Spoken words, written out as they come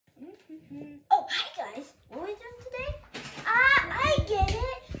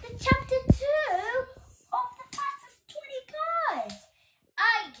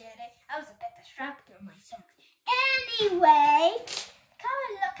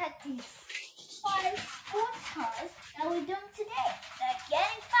these 5 sports cars that we're doing today. They're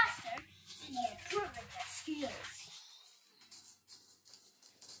getting faster and they're improving their skills.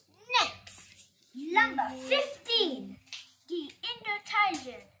 Next, number 15, the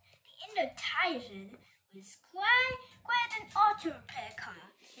Indo-Titan. The Indo-Titan was quite an auto repair car.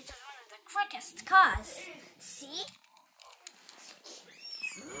 It was one of the quickest cars. See?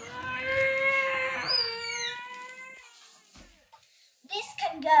 This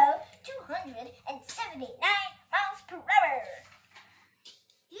can go 279 miles per hour.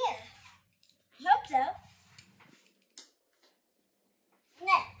 Yeah, I hope so.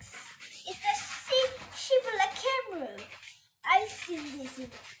 Next is the Chevrolet Camry. I've seen this in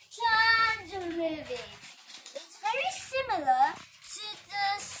tons of movies. It's very similar to the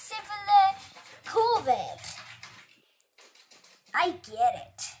Chevrolet Corvette. I get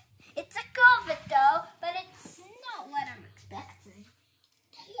it. It's a Corvette though, but it's not what I'm expecting.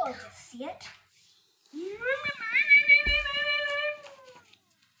 You'll just see it.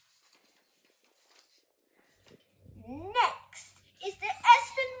 Next is the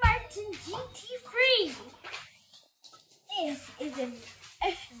Aston Martin GT3. This is an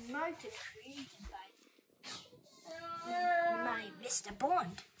Aston Martin created by my Mr.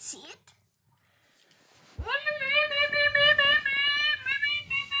 Bond. See it?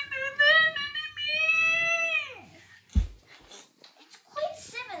 It's quite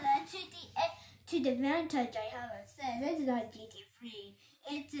similar to the Vantage I have said. This is not GT3.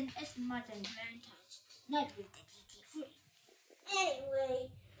 It's an Aston Martin Vantage, not with the GT3.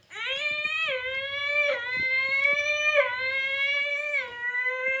 Anyway.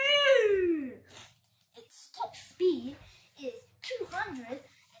 Its top speed is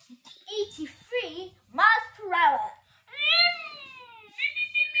 283 miles per hour.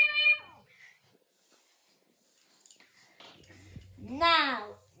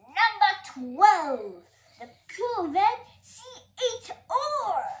 Now, number 12, the Corvette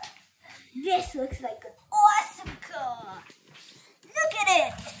C8R. This looks like an awesome car. Look at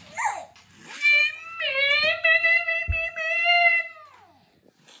it. Look.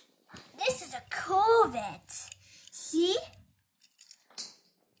 This is a Corvette. See?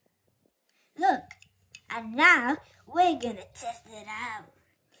 Look. And now we're gonna test it out.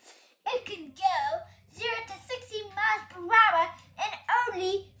 It can go 0 to 60 miles per hour in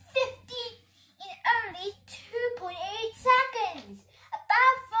only 2.8 seconds.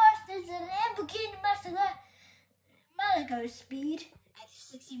 About fast as a Lamborghini Murcielago speed at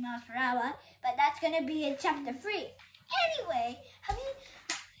 60 miles per hour, but that's gonna be in chapter 3. Anyway,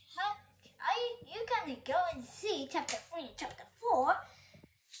 you gonna go and see chapter 3 and chapter 4.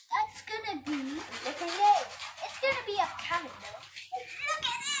 That's gonna be a different day. It's gonna be upcoming though. Look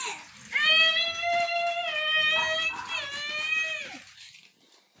at this!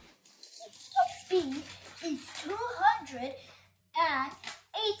 Its top speed is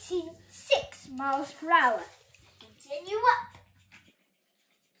 286 miles per hour. Continue up.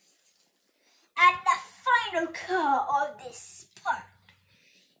 And the final car of this part.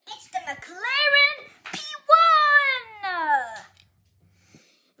 It's the McLaren P1!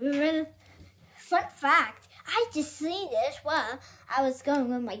 Fun fact, I just seen this while I was going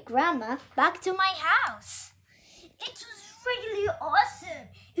with my grandma back to my house. It was really awesome.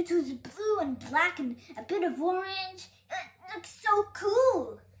 It was blue and black and a bit of orange. It looks so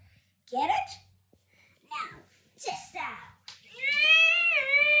cool. Get it? Now, test out.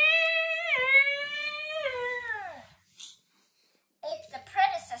 It's the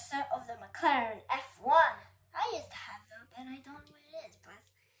predecessor of the McLaren F1. I used to have them, but I don't know what it is. But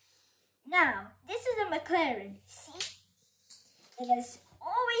now, this is a McLaren. See? It has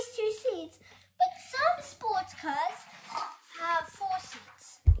always 2 seats, but some sports cars have 4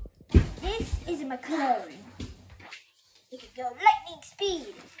 seats. This is a McLaren. It can go lightning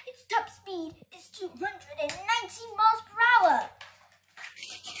speed. Its top speed is 219 miles per hour.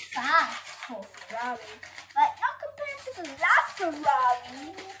 Fast for Ferrari, but not compared to the last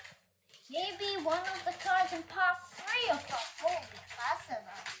Ferrari. Maybe one of the cars in part 3 or part 4 will be faster than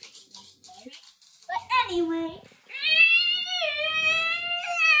Ferrari. But anyway,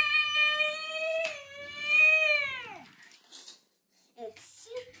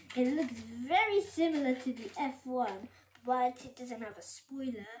 it looks very similar to the F1, but it doesn't have a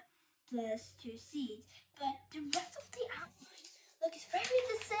spoiler plus 2 seats. But the rest of the outline looks very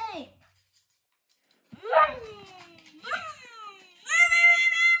the same.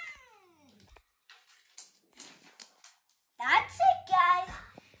 That's it, guys.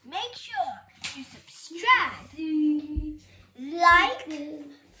 Make sure you subscribe, like,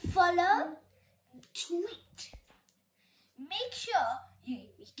 follow, tweet. Make sure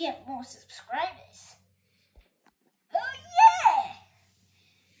you to get more subscribers. Oh yeah!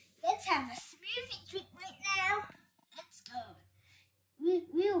 Let's have a smoothie drink right now. Let's go. We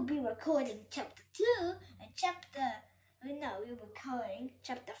will be recording chapter 2 and we're recording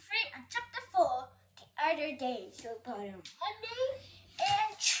chapter 3 and chapter 4 the other day. So we'll put it on Monday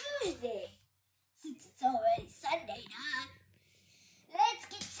and Tuesday. Since it's already Sunday now, let's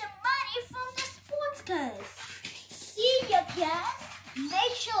get some money from the sports cars. See ya, guys.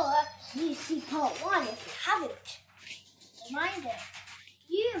 Make sure you see part 1 if you haven't. Reminder,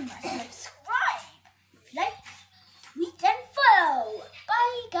 you must subscribe